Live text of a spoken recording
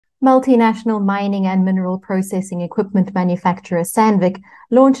Multinational mining and mineral processing equipment manufacturer Sandvik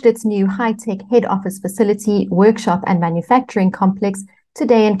launched its new high-tech head office facility, workshop and manufacturing complex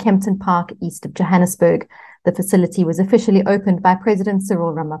today in Kempton Park, east of Johannesburg. The facility was officially opened by President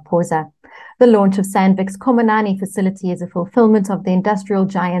Cyril Ramaphosa. The launch of Sandvik's Khomanani facility is a fulfillment of the industrial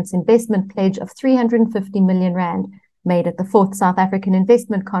giant's investment pledge of 350 million rand, made at the 4th South African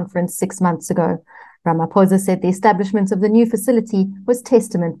Investment Conference 6 months ago. Ramaphosa said the establishment of the new facility was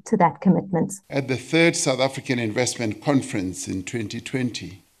testament to that commitment. At the 3rd South African Investment Conference in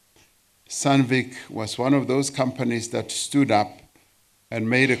 2020, Sandvik was one of those companies that stood up and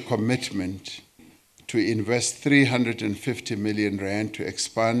made a commitment to invest 350 million rand to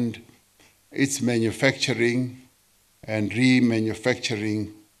expand its manufacturing and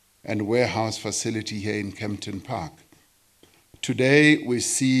remanufacturing and warehouse facility here in Kempton Park. Today, we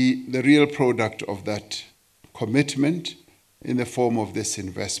see the real product of that commitment in the form of this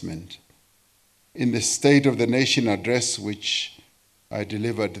investment. In the State of the Nation address, which I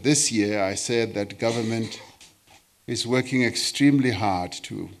delivered this year, I said that government is working extremely hard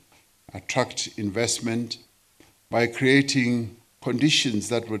to attract investment by creating conditions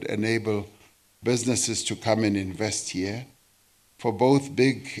that would enable businesses to come and invest here for both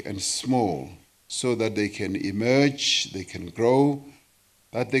big and small, so that they can emerge, they can grow,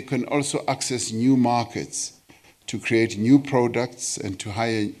 that they can also access new markets to create new products and to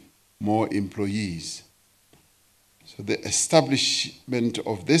hire more employees. So the establishment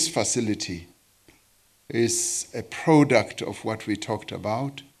of this facility is a product of what we talked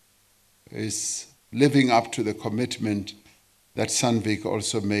about, is living up to the commitment that Sandvik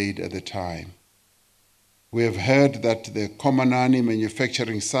also made at the time. We have heard that the Khomanani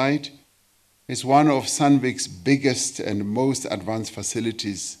manufacturing site is one of Sandvik's biggest and most advanced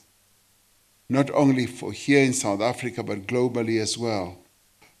facilities, not only for here in South Africa, but globally as well,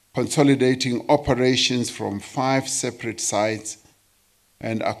 consolidating operations from 5 separate sites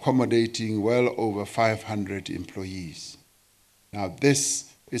and accommodating well over 500 employees. Now,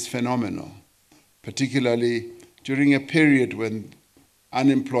 this is phenomenal, particularly during a period when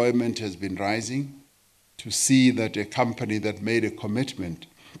unemployment has been rising, to see that a company that made a commitment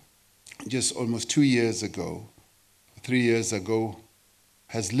just almost 2 years ago, 3 years ago,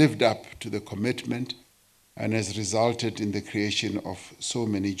 has lived up to the commitment and has resulted in the creation of so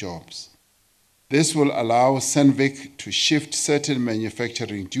many jobs. This will allow Sandvik to shift certain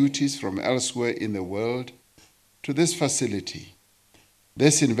manufacturing duties from elsewhere in the world to this facility.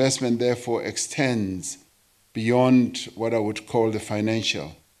 This investment, therefore, extends beyond what I would call the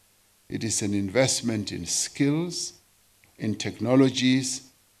financial. It is an investment in skills, in technologies,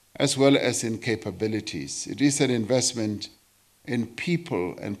 as well as in capabilities. It is an investment in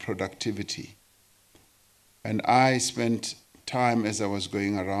people and productivity. And I spent time as I was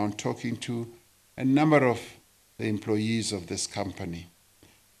going around talking to a number of the employees of this company.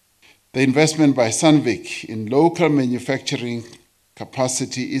 The investment by Sandvik in local manufacturing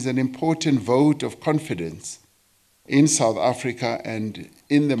capacity is an important vote of confidence in South Africa and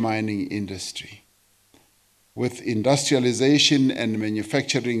in the mining industry. With industrialization and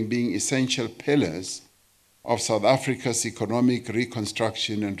manufacturing being essential pillars of South Africa's economic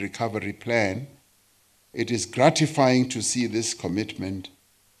reconstruction and recovery plan, it is gratifying to see this commitment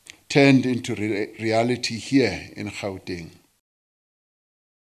turned into reality here in Gauteng.